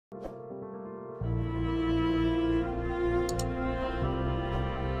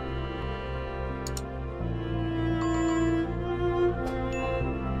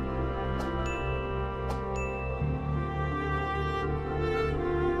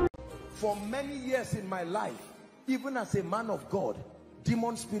For many years in my life, even as a man of God,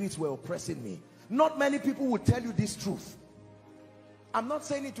 demon spirits were oppressing me. Not many people will tell you this truth. I'm not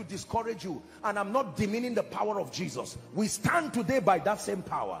saying it to discourage you, and I'm not demeaning the power of Jesus. We stand today by that same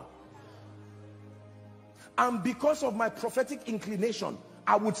power. And because of my prophetic inclination,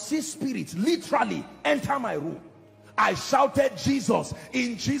 I would see spirits literally enter my room. I shouted Jesus,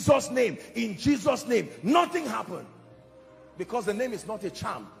 in Jesus' name, in Jesus' name. Nothing happened. Because the name is not a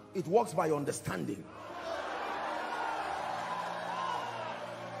charm. It works by understanding.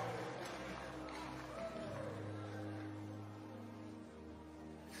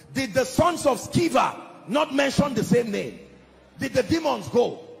 Did the sons of Sceva not mention the same name? Did the demons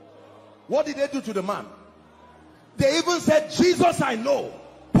go? What did they do to the man? They even said, Jesus I know,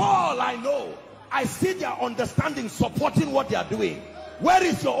 Paul I know. I see their understanding supporting what they are doing. Where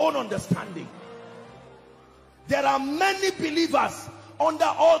is your own understanding? There are many believers under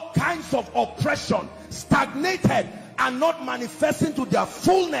all kinds of oppression, stagnated and not manifesting to their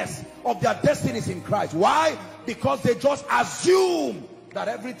fullness of their destinies in Christ. Why? Because they just assume that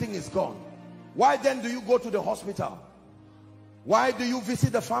everything is gone. Why then do you go to the hospital? Why do you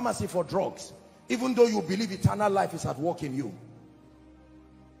visit the pharmacy for drugs, even though you believe eternal life is at work in you?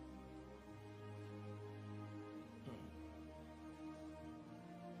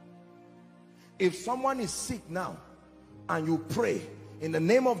 If someone is sick now and you pray in the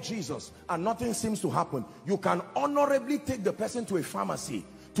name of Jesus and nothing seems to happen, you can honorably take the person to a pharmacy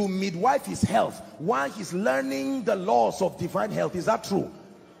to midwife his health while he's learning the laws of divine health. Is that true?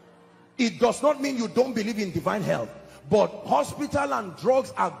 It does not mean you don't believe in divine health, but hospital and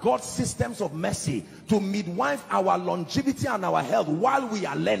drugs are God's systems of mercy to midwife our longevity and our health while we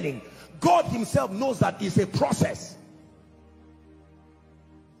are learning. God himself knows that it's a process.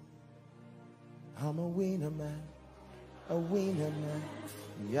 I'm a winner man, a winner man.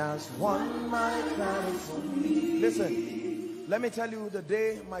 He has won my battle for me. Listen, let me tell you, the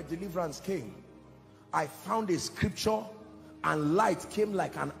day my deliverance came, I found a scripture and light came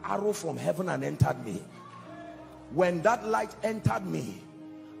like an arrow from heaven and entered me. When that light entered me,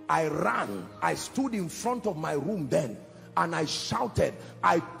 I ran. I stood in front of my room then and I shouted.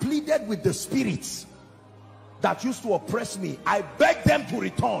 I pleaded with the spirits that used to oppress me. I begged them to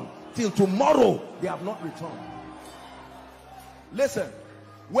return. Till tomorrow, they have not returned. Listen,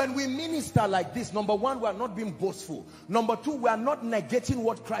 when we minister like this, number one, we are not being boastful. Number two, we are not negating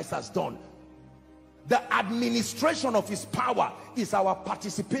what Christ has done. The administration of his power is our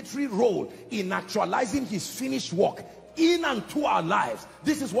participatory role in actualizing his finished work in and to our lives.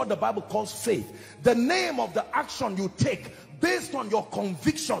 This is what the Bible calls faith. The name of the action you take based on your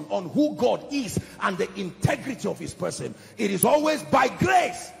conviction on who God is and the integrity of his person. It is always by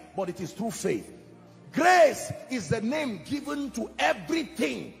grace, but it is through faith. Grace is the name given to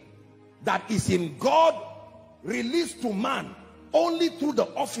everything that is in God, released to man only through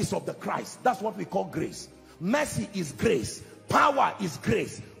the office of the Christ. That's what we call grace. Mercy is grace. Power is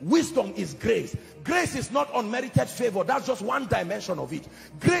grace. Wisdom is grace. Grace is not unmerited favor. That's just one dimension of it.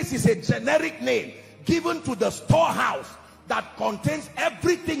 Grace is a generic name given to the storehouse that contains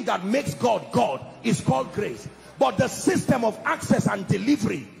everything that makes God God. Is called grace. But the system of access and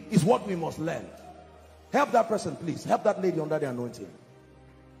delivery is what we must learn. Help that person, please. Help that lady under the anointing.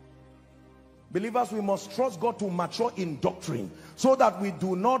 Believers, we must trust God to mature in doctrine so that we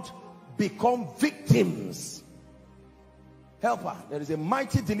do not become victims. Help her. There is a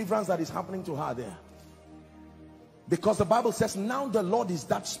mighty deliverance that is happening to her there. Because the Bible says, now the Lord is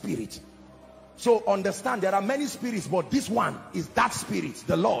that spirit. So understand, there are many spirits, but this one is that spirit,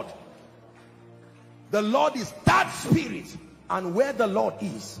 the Lord. The Lord is that spirit. And where the Lord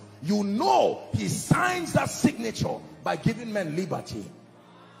is, you know he signs that signature by giving men liberty.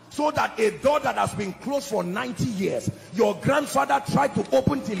 So that a door that has been closed for 90 years, your grandfather tried to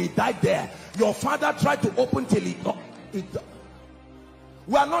open till he died there. Your father tried to open till he...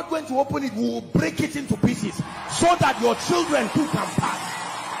 We are not going to open it, we will break it into pieces so that your children too can pass.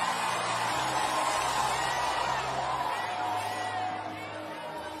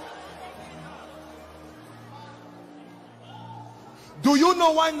 Do you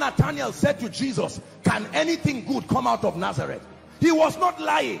know why Nathanael said to Jesus, can anything good come out of Nazareth? He was not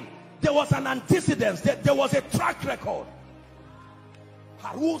lying. There was an antecedent. There was a track record.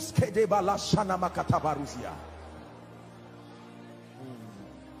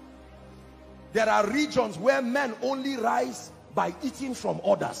 There are regions where men only rise by eating from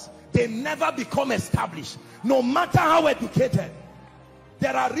others. They never become established, no matter how educated.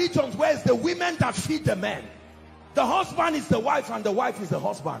 There are regions where it's the women that feed the men. The husband is the wife and the wife is the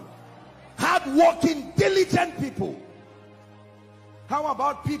husband. Hard-working, diligent people. How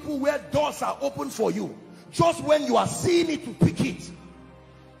about people where doors are open for you? Just when you are seeing it to pick it.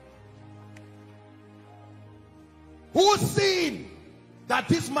 Who's seen that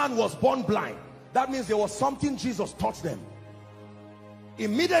this man was born blind? That means there was something Jesus taught them.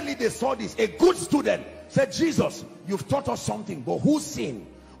 Immediately they saw this. A good student said, Jesus, you've taught us something, but who's seen?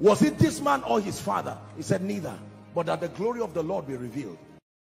 Was it this man or his father? He said, neither, but that the glory of the Lord be revealed.